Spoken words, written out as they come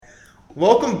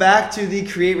Welcome back to the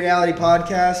Create Reality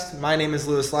Podcast. My name is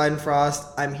Lewis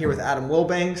Leidenfrost. I'm here with Adam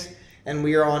Wilbanks, and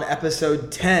we are on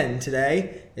episode 10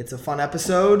 today. It's a fun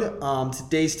episode.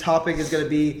 Today's topic is going to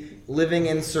be living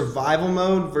in survival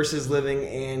mode versus living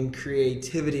in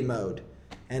creativity mode.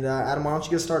 And Adam, why don't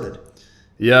you get started?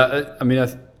 Yeah,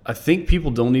 I think people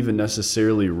don't even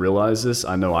necessarily realize this.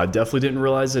 I know I definitely didn't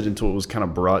realize it until it was kind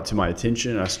of brought to my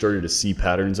attention, and I started to see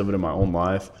patterns of it in my own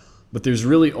life. But there's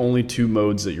really only two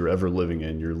modes that you're ever living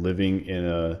in. You're living in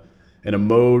a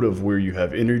mode of where you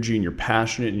have energy and you're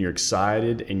passionate and you're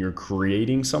excited and you're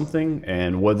creating something.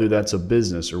 And whether that's a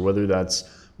business or whether that's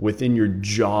within your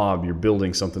job, you're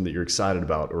building something that you're excited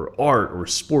about, or art or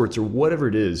sports or whatever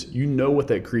it is, you know what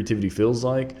that creativity feels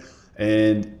like.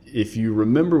 And if you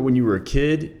remember when you were a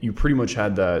kid, you pretty much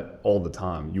had that all the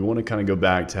time. You want to kind of go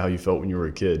back to how you felt when you were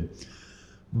a kid.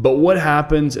 But what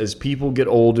happens as people get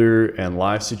older and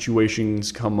life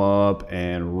situations come up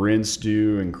and rent's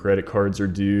due and credit cards are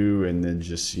due and then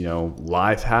just,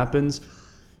 life happens,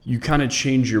 you kind of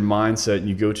change your mindset and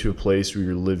you go to a place where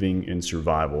you're living in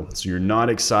survival. So you're not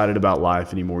excited about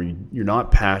life anymore. You're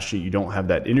not passionate. You don't have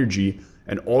that energy.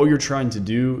 And all you're trying to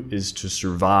do is to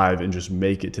survive and just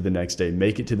make it to the next day,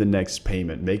 make it to the next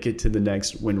payment, make it to the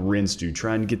next when rent's due.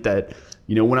 Try and get that,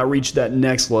 when I reach that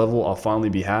next level, I'll finally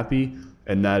be happy.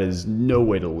 And that is no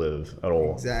way to live at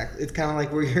all. Exactly. It's kind of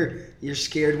like where you're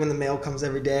scared when the mail comes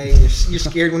every day. And you're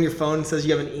scared when your phone says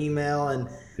you have an email. And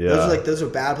those are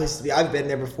bad places to be. I've been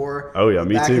there before. Oh, yeah,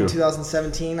 me too. Back in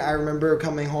 2017, I remember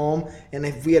coming home. And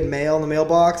if we had mail in the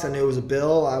mailbox, I knew it was a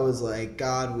bill. I was like,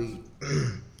 God,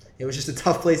 it was just a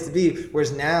tough place to be.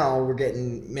 Whereas now we're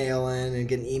getting mail in and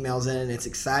getting emails in. And it's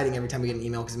exciting every time we get an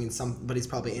email because it means somebody's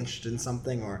probably interested in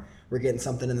something, or we're getting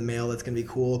something in the mail that's going to be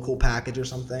cool, a cool package or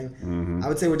something. Mm-hmm. I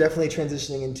would say we're definitely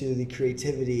transitioning into the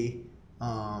creativity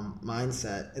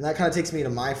mindset. And that kind of takes me to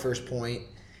my first point.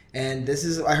 And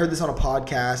I heard this on a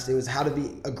podcast. It was how to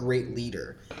be a great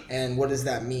leader. And what does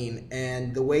that mean?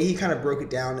 And the way he kind of broke it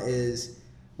down is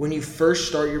when you first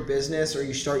start your business or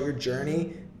you start your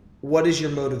journey, what is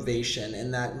your motivation?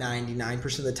 And that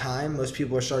 99% of the time, most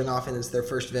people are starting off and it's their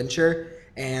first venture.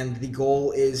 And the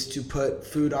goal is to put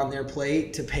food on their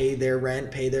plate, to pay their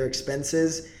rent, pay their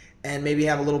expenses, and maybe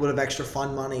have a little bit of extra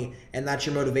fun money. And that's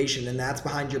your motivation. And that's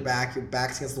behind your back. Your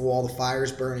back's against the wall. The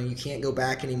fire's burning. You can't go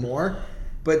back anymore.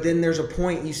 But then there's a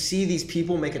point you see these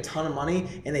people make a ton of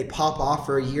money and they pop off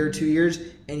for a year, 2 years,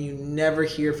 and you never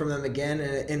hear from them again.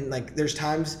 And like there's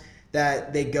times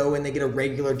that they go and they get a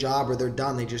regular job or they're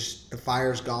done. The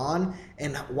fire's gone.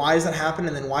 And why does that happen?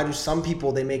 And then why do some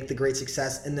people, they make the great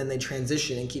success and then they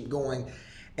transition and keep going?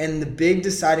 And the big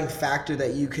deciding factor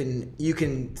that you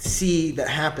can see that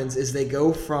happens is it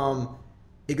goes from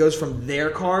their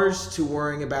cars to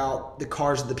worrying about the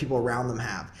cars that the people around them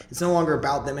have. It's no longer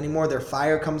about them anymore. Their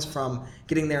fire comes from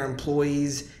getting their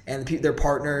employees and their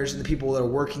partners and the people that are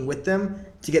working with them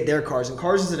to get their cars. And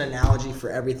cars is an analogy for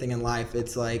everything in life.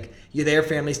 It's like their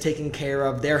family's taken care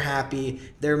of, they're happy,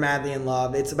 they're madly in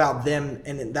love. It's about them,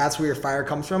 and that's where your fire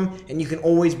comes from. And you can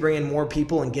always bring in more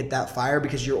people and get that fire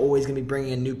because you're always going to be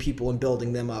bringing in new people and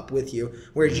building them up with you.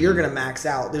 Whereas you're going to max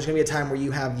out. There's going to be a time where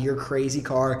you have your crazy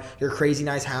car, your crazy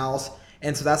nice house.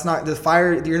 And so that's not the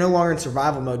fire. You're no longer in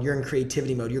survival mode. You're in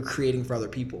creativity mode. You're creating for other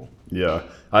people. Yeah.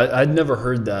 I'd never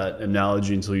heard that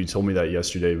analogy until you told me that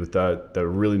yesterday, but that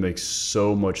really makes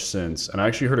so much sense. And I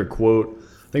actually heard a quote,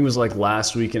 I think it was like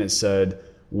last week, and it said,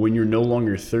 when you're no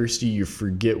longer thirsty, you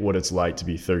forget what it's like to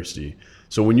be thirsty.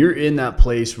 So when you're in that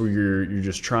place where you're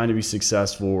just trying to be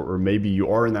successful, or maybe you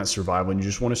are in that survival and you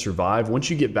just want to survive, once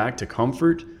you get back to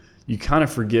comfort, you kind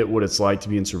of forget what it's like to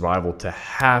be in survival, to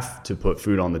have to put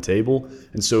food on the table.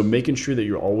 And so making sure that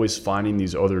you're always finding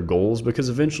these other goals, because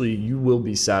eventually you will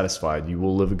be satisfied. You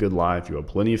will live a good life. You have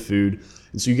plenty of food.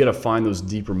 And so you got to find those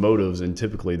deeper motives. And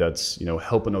typically that's,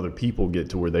 helping other people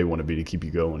get to where they want to be to keep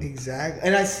you going. Exactly.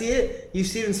 And you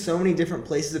see it in so many different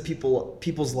places of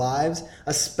people's lives.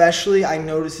 Especially, I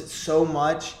notice it so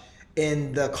much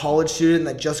in the college student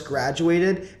that just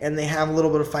graduated and they have a little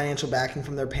bit of financial backing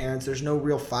from their parents. There's no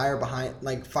real fire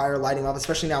lighting up,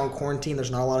 especially now in quarantine.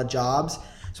 There's not a lot of jobs.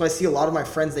 So I see a lot of my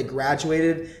friends, they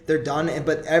graduated, they're done.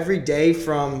 But every day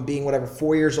from being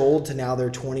 4 years old to now they're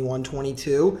 21,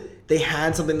 22, they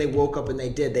had something they woke up and they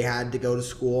did. They had to go to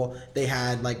school. They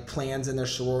had plans in their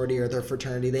sorority or their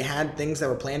fraternity. They had things that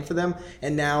were planned for them.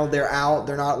 And now they're out.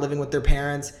 They're not living with their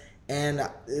parents. And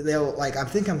they'll I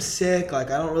think I'm sick. I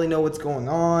don't really know what's going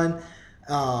on.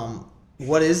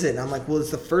 What is it? And I'm like, well,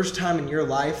 it's the first time in your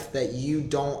life that you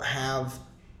don't have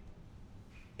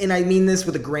and I mean this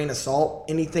with a grain of salt,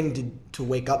 anything to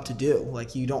wake up to do.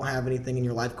 Like, you don't have anything in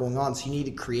your life going on, so you need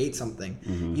to create something.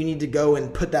 You need to go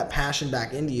and put that passion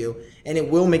back into you, and it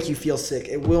will make you feel sick.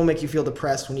 It will make you feel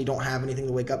depressed when you don't have anything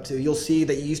to wake up to. You'll see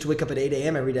that you used to wake up at 8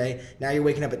 a.m. every day. Now you're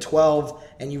waking up at 12,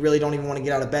 and you really don't even want to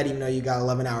get out of bed even though you got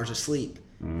 11 hours of sleep.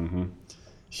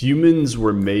 Humans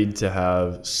were made to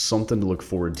have something to look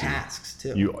forward to. Tasks,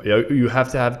 too. You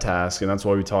have to have tasks, and that's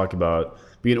why we talk about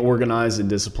being organized and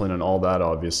disciplined and all that,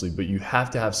 obviously. But you have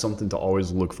to have something to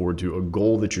always look forward to, a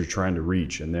goal that you're trying to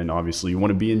reach. And then obviously you want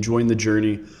to be enjoying the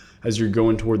journey as you're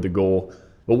going toward the goal.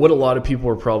 But what a lot of people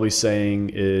are probably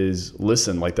saying is,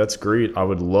 listen, like, that's great. I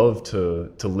would love to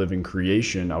live in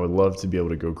creation. I would love to be able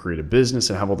to go create a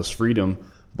business and have all this freedom.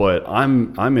 But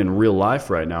I'm in real life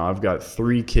right now. I've got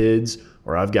 3 kids,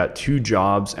 or I've got 2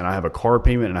 jobs, and I have a car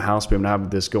payment and a house payment. I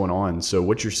have this going on. So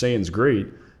what you're saying is great,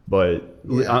 but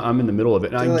I'm in the middle of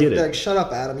it, and I get it. Like, shut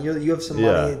up, Adam. You have some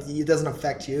money. It doesn't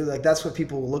affect you. Like, that's what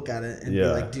people will look at it and be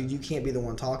like, dude, you can't be the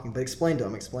one talking. But explain to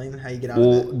them. Explain how you get out of it.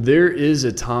 Well, there is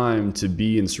a time to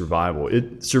be in survival.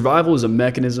 Survival is a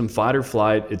mechanism, fight or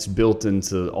flight. It's built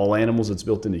into all animals. It's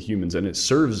built into humans, and it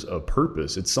serves a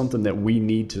purpose. It's something that we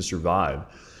need to survive.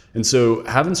 And so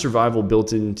having survival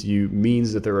built into you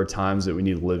means that there are times that we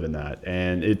need to live in that.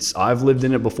 And I've lived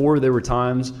in it before. There were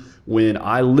times when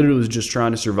I literally was just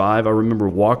trying to survive. I remember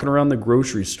walking around the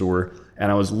grocery store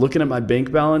and I was looking at my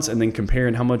bank balance and then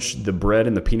comparing how much the bread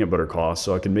and the peanut butter cost,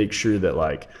 so I could make sure that,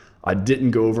 like, I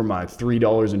didn't go over my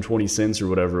 $3.20 or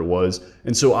whatever it was.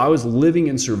 And so I was living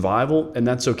in survival, and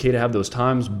that's okay to have those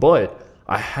times, but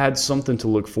I had something to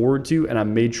look forward to, and I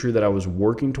made sure that I was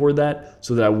working toward that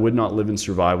so that I would not live in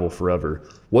survival forever.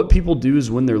 What people do is,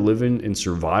 when they're living in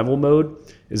survival mode,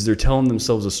 is they're telling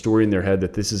themselves a story in their head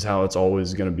that this is how it's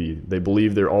always going to be. They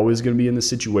believe they're always going to be in this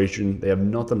situation. They have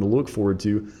nothing to look forward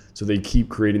to, so they keep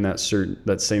creating that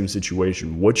same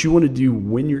situation. What you want to do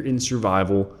when you're in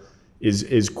survival is,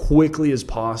 as quickly as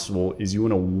possible, is you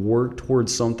want to work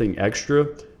towards something extra,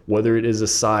 whether it is a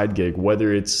side gig,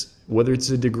 whether it's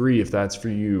a degree, if that's for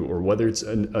you, or whether it's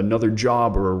another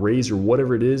job or a raise or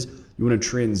whatever it is. You want to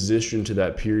transition to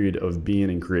that period of being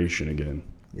in creation again.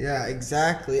 Yeah,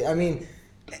 exactly. I mean,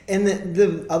 and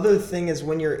the other thing is,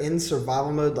 when you're in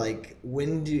survival mode, like,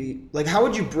 how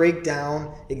would you break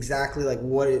down exactly, like,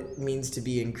 what it means to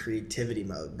be in creativity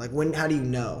mode? Like, how do you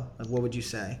know? Like, what would you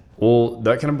say? Well,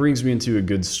 that kind of brings me into a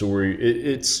good story.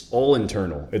 It's all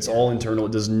internal. It's all internal.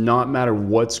 It does not matter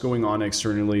what's going on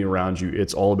externally around you.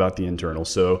 It's all about the internal.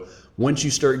 So once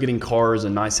you start getting cars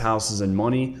and nice houses and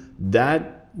money,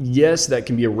 that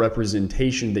can be a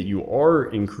representation that you are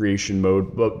in creation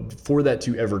mode. But for that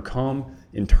to ever come,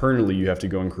 internally, you have to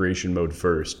go in creation mode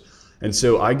first. And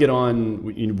so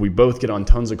we both get on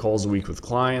tons of calls a week with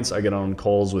clients. I get on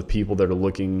calls with people that are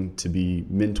looking to be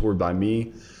mentored by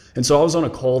me. And so I was on a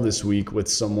call this week with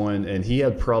someone, and he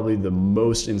had probably the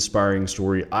most inspiring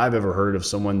story I've ever heard of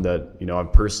someone that,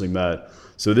 I've personally met.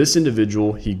 So this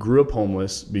individual, he grew up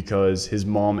homeless because his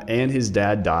mom and his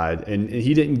dad died. And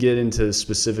he didn't get into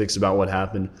specifics about what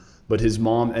happened, but his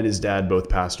mom and his dad both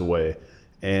passed away.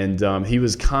 And he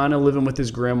was kind of living with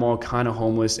his grandma, kind of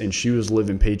homeless, and she was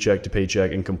living paycheck to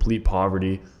paycheck in complete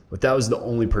poverty. But that was the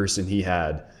only person he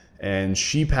had. And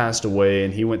she passed away,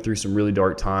 and he went through some really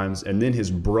dark times. And then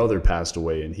his brother passed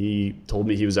away, and he told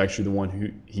me he was actually the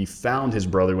one he found his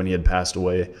brother when he had passed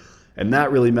away. And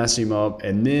that really messed him up.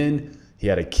 And then he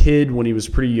had a kid when he was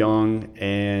pretty young,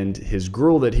 and his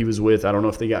girl that he was with, I don't know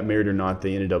if they got married or not,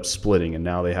 they ended up splitting, and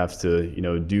now they have to,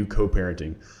 do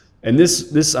co-parenting. And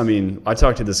I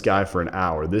talked to this guy for an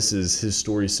hour. This is his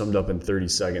story summed up in 30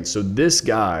 seconds. So this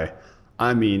guy,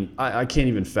 I can't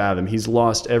even fathom. He's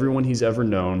lost everyone he's ever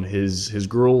known, his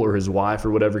girl or his wife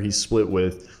or whatever he's split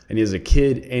with, and he has a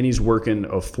kid, and he's working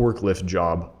a forklift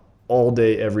job all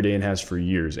day, every day, and has for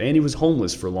years. And he was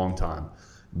homeless for a long time.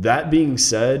 That being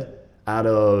said, in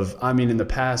the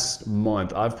past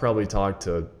month, I've probably talked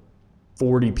to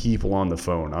 40 people on the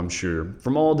phone, I'm sure,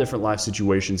 from all different life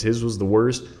situations. His was the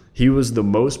worst. He was the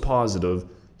most positive.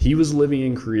 He was living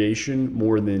in creation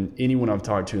more than anyone I've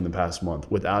talked to in the past month,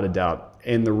 without a doubt.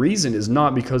 And the reason is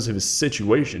not because of his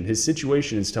situation. His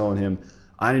situation is telling him,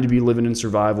 I need to be living in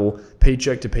survival,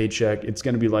 paycheck to paycheck. It's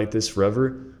going to be like this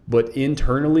forever. But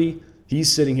internally,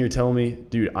 he's sitting here telling me,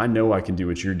 dude, I know I can do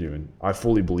what you're doing. I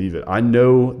fully believe it. I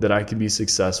know that I can be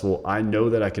successful. I know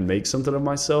that I can make something of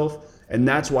myself. And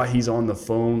that's why he's on the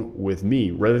phone with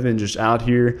me, rather than just out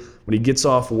here when he gets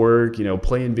off work,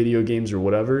 playing video games or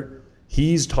whatever.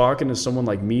 He's talking to someone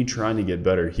like me trying to get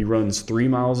better. He runs 3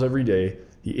 miles every day.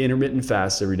 He intermittent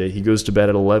fasts every day. He goes to bed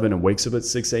at 11 and wakes up at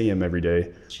 6 a.m. every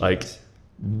day. Jeez. Like,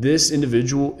 This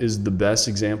individual is the best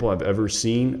example I've ever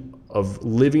seen of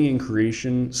living in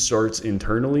creation starts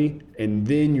internally, and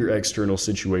then your external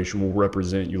situation will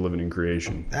represent you living in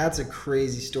creation. That's a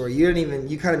crazy story.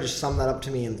 You kind of just summed that up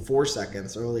to me in 4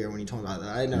 seconds earlier when you told me about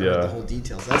that. I never heard the whole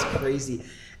details. That's crazy.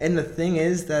 And the thing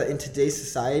is that in today's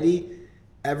society,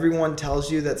 everyone tells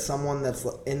you that someone that's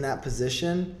in that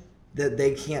position, that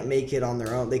they can't make it on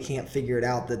their own. They can't figure it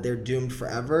out, that they're doomed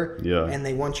forever. Yeah. And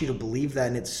they want you to believe that,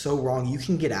 and it's so wrong. You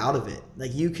can get out of it.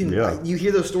 Like you can, you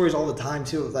hear those stories all the time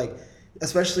too, of like,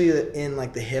 especially in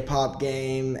like the hip hop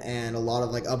game and a lot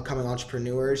of like upcoming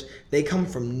entrepreneurs, they come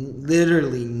from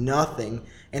literally nothing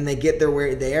and they get their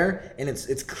way there, and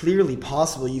it's clearly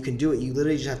possible. You can do it. You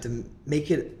literally just have to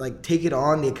make it, like, take it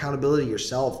on the accountability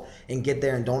yourself and get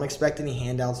there, and don't expect any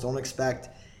handouts. Don't expect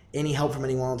any help from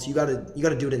anyone else. You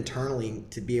gotta do it internally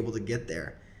to be able to get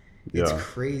there. It's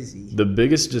crazy. The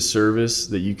biggest disservice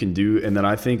that you can do, and that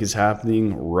I think is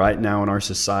happening right now in our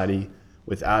society,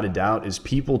 without a doubt, is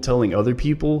people telling other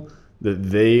people that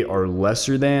they are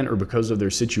lesser than, or because of their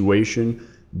situation,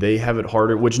 they have it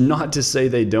harder, which not to say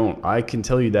they don't. I can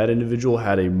tell you that individual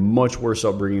had a much worse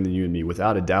upbringing than you and me,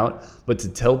 without a doubt. But to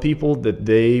tell people that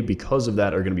they, because of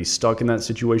that, are going to be stuck in that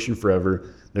situation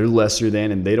forever, they're lesser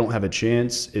than, and they don't have a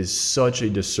chance, is such a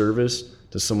disservice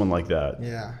to someone like that.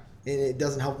 Yeah. And it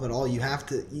doesn't help them at all. You have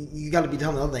to, you got to be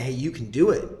telling them, hey, you can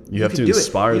do it. You have to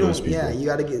inspire those people. Yeah, you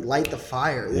got to light the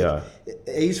fire. Yeah.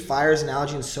 I use fire as an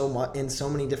analogy in so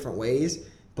many different ways,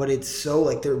 but it's so,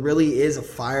 like, there really is a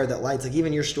fire that lights. Like,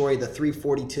 even your story, the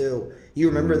 342. You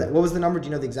remember that? What was the number? Do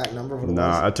you know the exact number of what it was?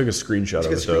 Nah, I took a screenshot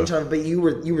of it. But you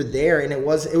were there, and it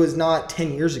was not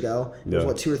 10 years ago. It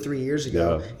was 2 or 3 years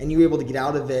ago, and you were able to get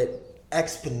out of it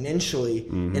exponentially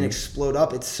and explode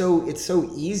up. It's so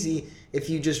easy if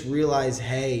you just realize,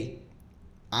 hey,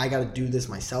 I got to do this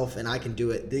myself, and I can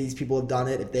do it. These people have done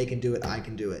it. If they can do it, I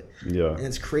can do it. Yeah. And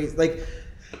it's crazy. Like,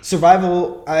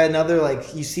 survival,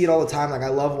 like, you see it all the time. Like, I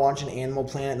love watching Animal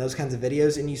Planet and those kinds of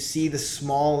videos, and you see the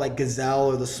small, like, gazelle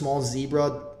or the small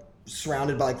zebra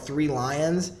surrounded by, like, 3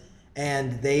 lions,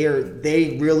 and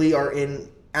they really are in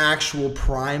actual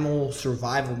primal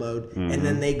survival mode, and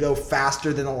then they go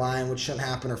faster than the lion, which shouldn't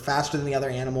happen, or faster than the other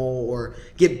animal, or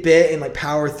get bit and, like,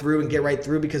 power through and get right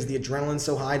through because the adrenaline's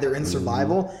so high. They're in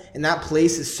survival, and that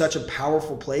place is such a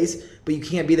powerful place, but you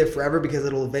can't be there forever because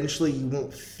it'll eventually, you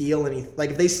won't feel any, like,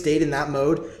 if they stayed in that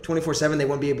mode 24/7, they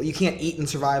won't be able, you can't eat in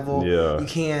survival, you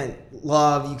can't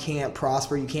love, you can't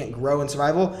prosper, you can't grow in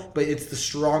survival, but it's the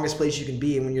strongest place you can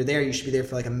be, and when you're there, you should be there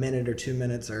for like a minute or 2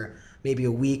 minutes or maybe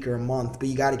a week or a month, but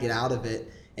you got to get out of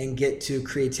it and get to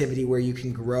creativity where you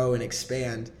can grow and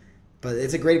expand. But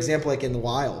it's a great example, like in the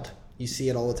wild. You see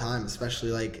it all the time, especially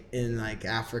like in like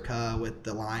Africa with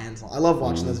the lions. I love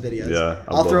watching those videos. Yeah,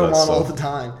 I'll throw them on all the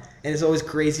time. And it's always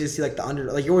crazy to see like the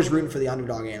like you're always rooting for the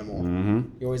underdog animal.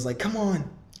 You're always like, come on.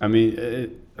 I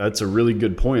mean, that's a really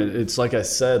good point. It's like I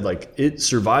said, like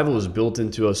survival is built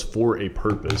into us for a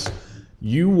purpose.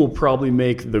 You will probably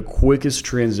make the quickest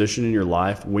transition in your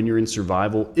life when you're in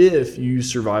survival if you use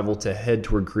survival to head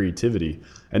toward creativity.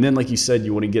 And then, like you said,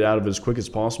 you want to get out of it as quick as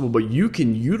possible, but you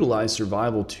can utilize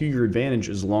survival to your advantage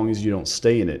as long as you don't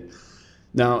stay in it.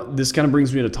 Now, this kind of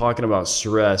brings me to talking about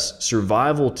stress.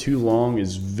 Survival too long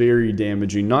is very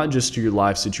damaging, not just to your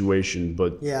life situation,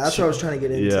 but yeah, that's what I was trying to get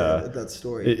into with that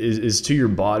story. It is to your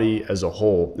body as a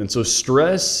whole. And so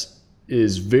stress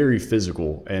is very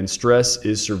physical, and stress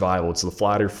is survival. It's the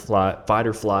fight or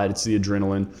flight. It's the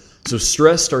adrenaline. So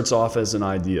stress starts off as an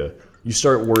idea. You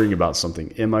start worrying about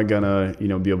something. Am I gonna,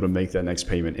 be able to make that next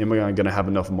payment? Am I gonna have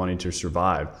enough money to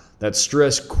survive? That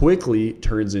stress quickly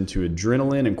turns into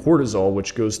adrenaline and cortisol,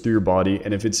 which goes through your body.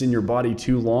 And if it's in your body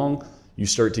too long, you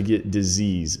start to get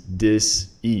dis-ease.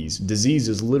 Disease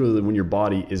is literally when your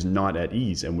body is not at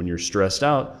ease. And when you're stressed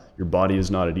out, your body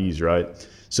is not at ease, right?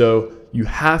 So you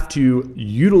have to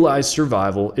utilize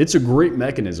survival. It's a great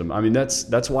mechanism. I mean,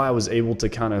 that's why I was able to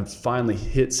kind of finally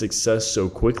hit success so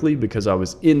quickly, because I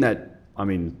was in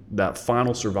that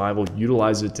final survival,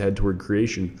 utilize it to head toward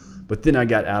creation, but then I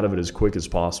got out of it as quick as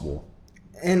possible.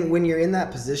 And when you're in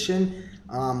that position,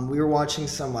 we were watching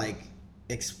some like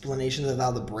explanations of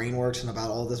how the brain works and about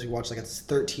all this. We watched like a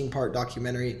 13-part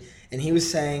documentary, and he was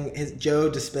saying Joe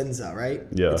Dispenza, right?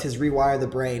 Yeah. It's his Rewire the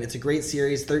Brain. It's a great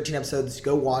series, 13 episodes.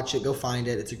 Go watch it, go find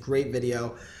it. It's a great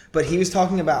video. But he was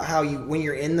talking about how when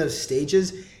you're in those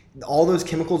stages, all those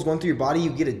chemicals going through your body, you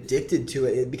get addicted to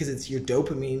it because it's your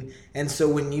dopamine. And so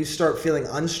when you start feeling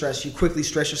unstressed, you quickly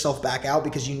stress yourself back out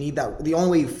because you need that. The only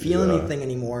way you feel anything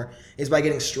anymore is by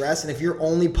getting stressed. And if you're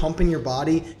only pumping your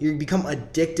body, you become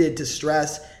addicted to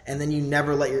stress, and then you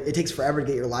never it takes forever to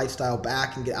get your lifestyle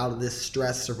back and get out of this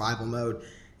stress survival mode.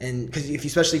 And because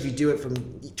especially if you do it from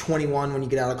 21 when you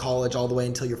get out of college all the way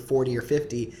until you're 40 or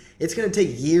 50, it's going to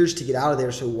take years to get out of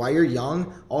there. So while you're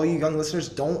young, all you young listeners,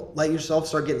 don't let yourself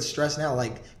start getting stressed now.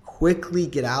 Like, quickly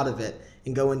get out of it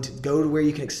and go to where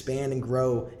you can expand and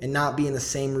grow and not be in the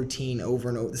same routine over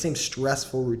and over, the same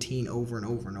stressful routine over and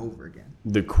over and over again.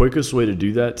 The quickest way to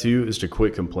do that too is to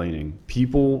quit complaining.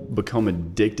 People become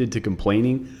addicted to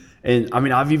complaining. And I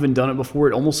mean, I've even done it before.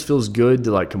 It almost feels good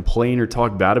to like complain or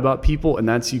talk bad about people. And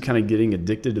that's you kind of getting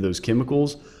addicted to those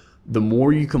chemicals. The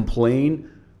more you complain,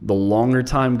 the longer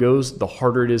time goes, the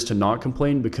harder it is to not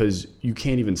complain because you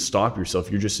can't even stop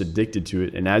yourself. You're just addicted to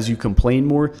it. And as you complain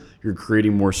more, you're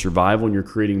creating more survival and you're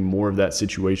creating more of that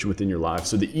situation within your life.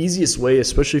 So the easiest way,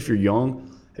 especially if you're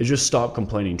young, is just stop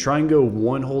complaining. Try and go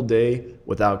one whole day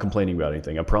without complaining about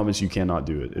anything. I promise you cannot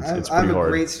do it. It's pretty hard. I have a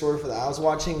great story for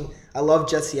that. I love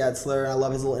Jesse Etzler. I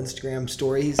love his little Instagram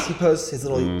story. He posts his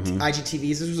little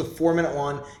IGTVs. This was a 4-minute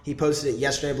one. He posted it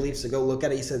yesterday, I believe, so go look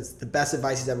at it. He said it's the best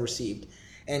advice he's ever received.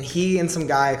 And he and some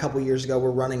guy a couple years ago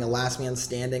were running a last man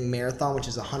standing marathon, which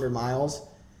is 100 miles.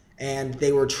 And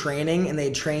they were training, and they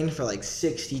had trained for like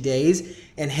 60 days.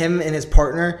 And him and his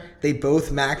partner, they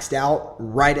both maxed out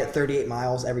right at 38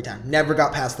 miles every time. Never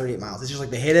got past 38 miles. It's just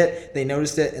like they hit it, they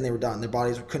noticed it, and they were done. Their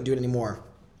bodies couldn't do it anymore.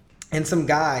 And some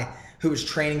guy who was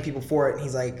training people for it, and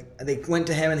he's like, they went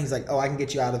to him, and he's like, oh, I can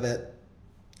get you out of it.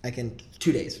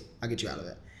 2 days, I'll get you out of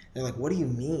it. And they're like, what do you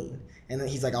mean? And then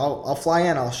he's like, I'll fly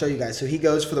in. I'll show you guys. So he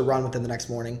goes for the run with them the next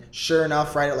morning. Sure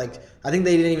enough, right at I think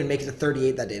they didn't even make it to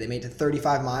 38 that day. They made it to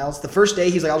 35 miles. The first day,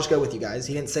 he's like, I'll just go with you guys.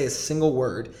 He didn't say a single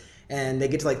word. And they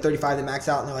get to 35, they max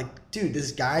out, and they're like, dude,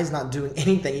 this guy's not doing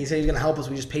anything. He said he's going to help us.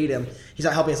 We just paid him. He's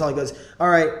not helping us all. He goes, all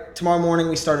right, tomorrow morning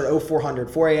we start at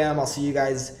 0400, 4 a.m. I'll see you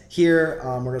guys here.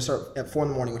 We're going to start at 4 in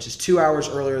the morning, which is 2 hours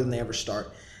earlier than they ever start.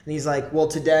 And he's like, well,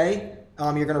 today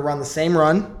you're going to run the same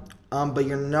run. But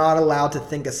you're not allowed to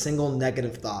think a single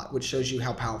negative thought, which shows you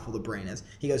how powerful the brain is.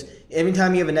 He goes, every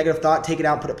time you have a negative thought, take it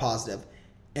out and put it positive.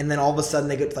 And then all of a sudden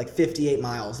they get to 58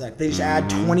 miles. They just add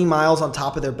 20 miles on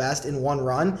top of their best in one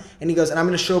run. And he goes, and I'm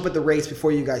going to show up at the race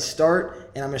before you guys start,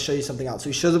 and I'm going to show you something else. So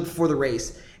he shows up before the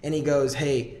race, and he goes,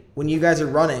 hey, when you guys are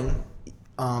running,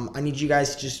 I need you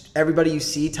guys to just, everybody you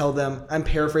see, tell them, I'm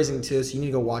paraphrasing too, so you need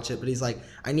to go watch it. But he's like,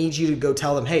 I need you to go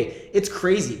tell them, hey, it's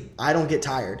crazy. I don't get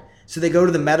tired. So they go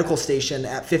to the medical station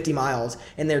at 50 miles,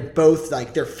 and they're both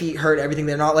their feet hurt, everything.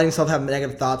 They're not letting themselves have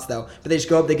negative thoughts though. But they just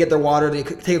go up, they get their water, they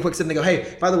take a quick sip, and they go,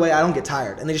 hey, by the way, I don't get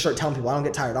tired. And they just start telling people, I don't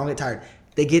get tired.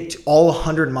 They get to all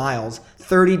 100 miles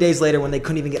 30 days later when they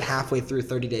couldn't even get halfway through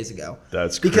 30 days ago.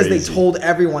 That's because crazy. They told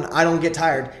everyone, I don't get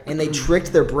tired. And they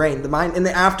tricked their brain, the mind. And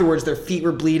then afterwards, their feet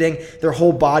were bleeding. Their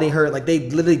whole body hurt. They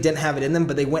literally didn't have it in them,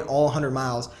 but they went all 100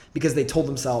 miles because they told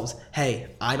themselves, hey,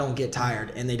 I don't get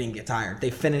tired. And they didn't get tired.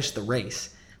 They finished the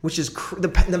race, which is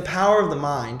the power of the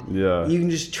mind. Yeah. You can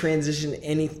just transition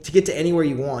to get to anywhere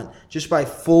you want just by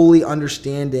fully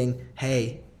understanding,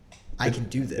 hey, I can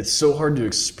do this. It's so hard to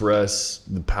express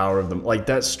the power of them.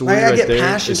 That story I right get there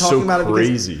passionate is talking so about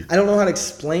crazy. It because I don't know how to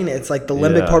explain it. It's like the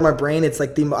limbic part of my brain. It's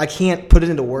I can't put it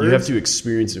into words. You have to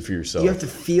experience it for yourself. You have to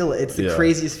feel it. It's the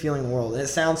craziest feeling in the world. And it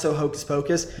sounds so hocus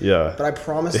pocus. Yeah. But I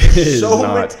promise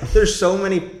It there's so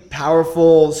many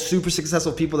powerful, super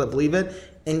successful people that believe it.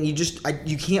 And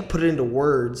you can't put it into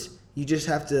words. You just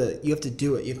have to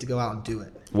do it. You have to go out and do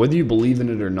it. Whether you believe in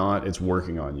it or not, it's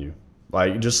working on you.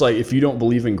 If you don't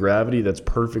believe in gravity, that's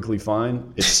perfectly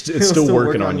fine. It's still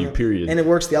working on you, period. And it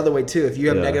works the other way too. If you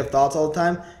have negative thoughts all the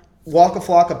time, Waka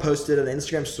Flocka posted an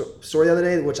Instagram story the other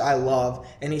day, which I love,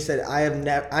 and he said, I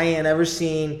ain't never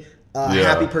seen a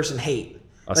happy person hate.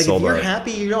 If you're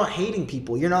happy, you're not hating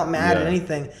people. You're not mad at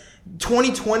anything.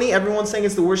 2020, everyone's saying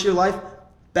it's the worst year of life.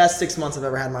 Best 6 months I've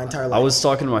ever had in my entire life. I was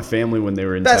talking to my family when they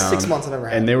were in town. Best 6 months I've ever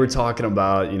had. And they were talking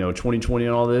about, 2020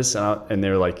 and all this. And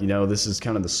they're like, this is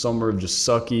kind of the summer of just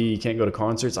sucky. You can't go to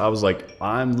concerts. I was like,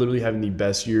 I'm literally having the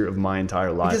best year of my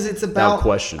entire life. Because it's about, without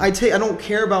question. I don't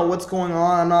care about what's going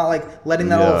on. I'm not letting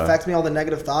that all affect me, all the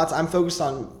negative thoughts. I'm focused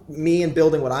on me and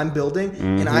building what I'm building. Mm-hmm.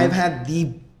 And I've had the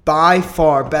by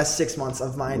far best 6 months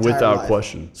of my entire life. Without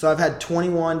question. So I've had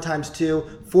 21 times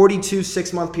 2, 42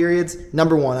 6-month periods.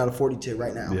 Number 1 out of 42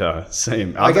 right now. Yeah,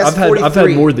 same. I guess I've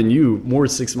had more than you, more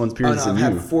 6 month Oh periods no, I've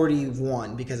than you. had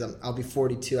 41 because I'll be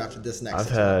 42 after this next. I've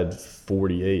 6 months. had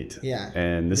 48. Yeah.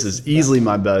 And this is easily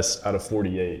my best out of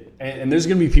 48. And there's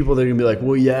going to be people that are going to be like,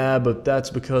 well, yeah, but that's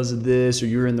because of this, or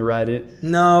you're in the right.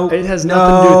 No. It has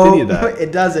nothing to do with any of that.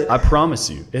 It doesn't. I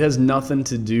promise you. It has nothing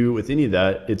to do with any of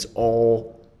that. It's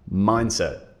all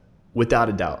mindset, without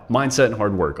a doubt. Mindset and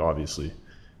hard work, obviously,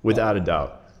 without a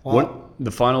doubt.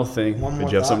 The final thing, one more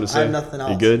did you have something to say? I have nothing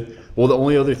else. You good? Well, the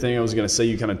only other thing I was going to say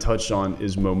you kind of touched on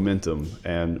is momentum.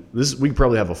 And we could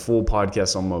probably have a full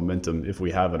podcast on momentum if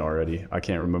we haven't already. I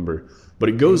can't remember. But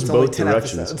it goes both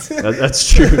directions.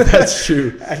 That's true. That's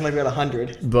true. Acting like we had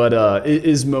 100. But it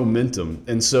is momentum.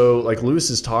 And so like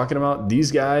Lewis is talking about,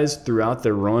 these guys throughout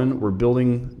their run were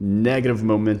building negative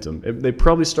momentum. They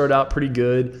probably start out pretty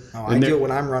good. Oh, I do it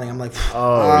when I'm running. I'm like,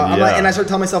 yeah. And I start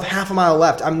telling myself half a mile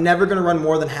left. I'm never going to run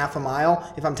more than half a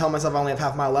mile if I'm telling myself I only have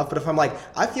half a mile left. But if I'm like,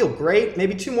 I feel great,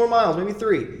 maybe 2 more miles, maybe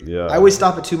 3. Yeah. I always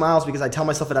stop at 2 miles because I tell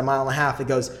myself at a mile and a half, it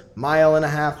goes mile and a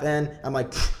half in. I'm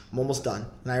like, I'm almost done.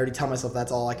 And I already tell myself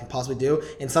that's all I can possibly do.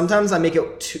 And sometimes I make it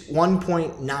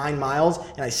 1.9 miles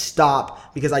and I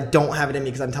stop because I don't have it in me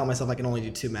because I'm telling myself I can only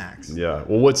do 2 max. Yeah.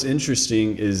 Well, what's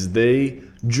interesting is they,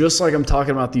 just like I'm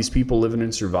talking about these people living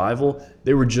in survival,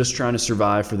 they were just trying to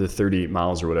survive for the 38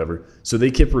 miles or whatever. So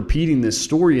they kept repeating this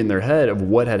story in their head of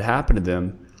what had happened to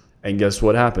them. And guess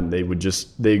what happened?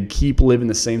 They'd keep living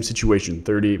the same situation,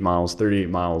 38 miles, 38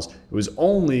 miles. It was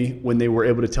only when they were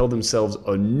able to tell themselves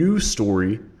a new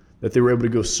story that they were able to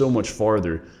go so much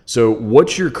farther. So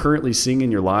what you're currently seeing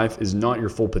in your life is not your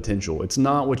full potential. It's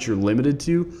not what you're limited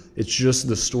to. It's just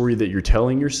the story that you're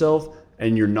telling yourself,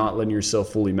 and you're not letting yourself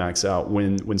fully max out.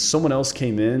 When someone else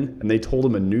came in and they told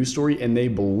them a new story and they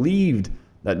believed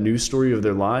that new story of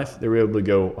their life, they were able to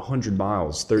go 100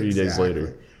 miles 30 days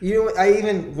later. You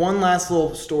know, one last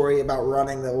little story about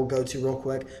running that we'll go to real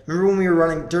quick. Remember when we were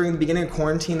running during the beginning of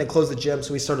quarantine, they closed the gym,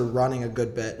 so we started running a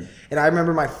good bit. And I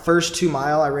remember my first 2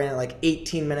 mile, I ran it like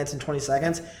 18 minutes and 20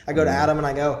 seconds. I go to Adam and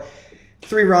I go,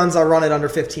 3 runs, I'll run it under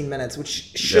 15 minutes,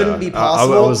 which shouldn't be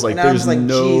possible. I was like, there's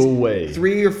no way.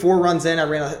 3 or 4 runs in, I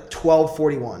ran a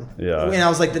 12:41. Yeah. And I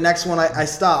was like, the next one I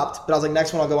stopped, but I was like,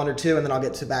 next one I'll go under 2, and then I'll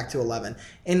get back to 11.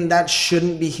 And that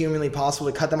shouldn't be humanly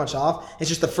possible to cut that much off. It's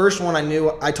just the first one I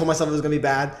knew, I told myself it was going to be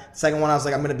bad. The second one, I was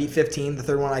like, I'm going to beat 15. The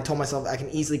third one, I told myself I can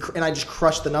easily, and I just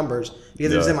crushed the numbers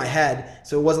because it was in my head.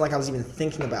 So it wasn't like I was even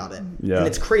thinking about it. Yeah. And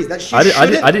it's crazy. I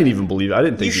didn't even believe it. I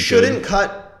didn't think you shouldn't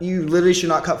cut. You literally should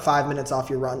not cut 5 minutes off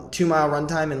your 2 mile run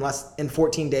time in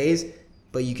 14 days,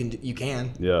 but you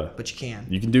can. Yeah. But you can.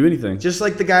 You can do anything. Just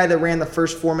like the guy that ran the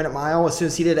first 4-minute mile, as soon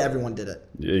as he did it, everyone did it.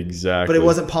 Exactly. But it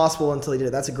wasn't possible until he did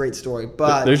it. That's a great story.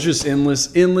 But there's just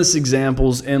endless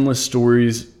examples, endless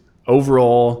stories.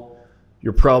 Overall,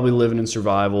 you're probably living in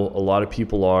survival. A lot of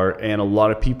people are, and a lot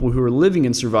of people who are living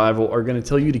in survival are going to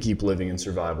tell you to keep living in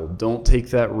survival. Don't take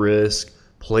that risk.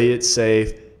 Play it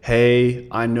safe. Hey,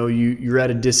 I know you're at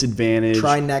a disadvantage.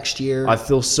 Try next year. I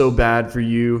feel so bad for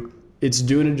you. It's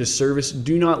doing a disservice.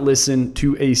 Do not listen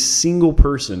to a single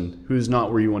person who's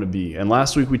not where you want to be. And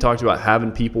last week we talked about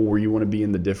having people where you want to be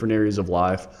in the different areas of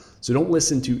life. So don't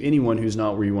listen to anyone who's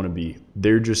not where you want to be.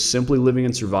 They're just simply living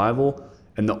in survival.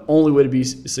 And the only way to be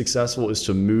successful is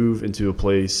to move into a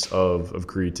place of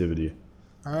creativity.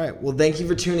 All right. Well, thank you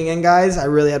for tuning in, guys. I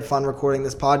really had fun recording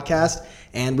this podcast,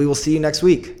 and we will see you next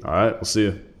week. All right. We'll see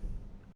you.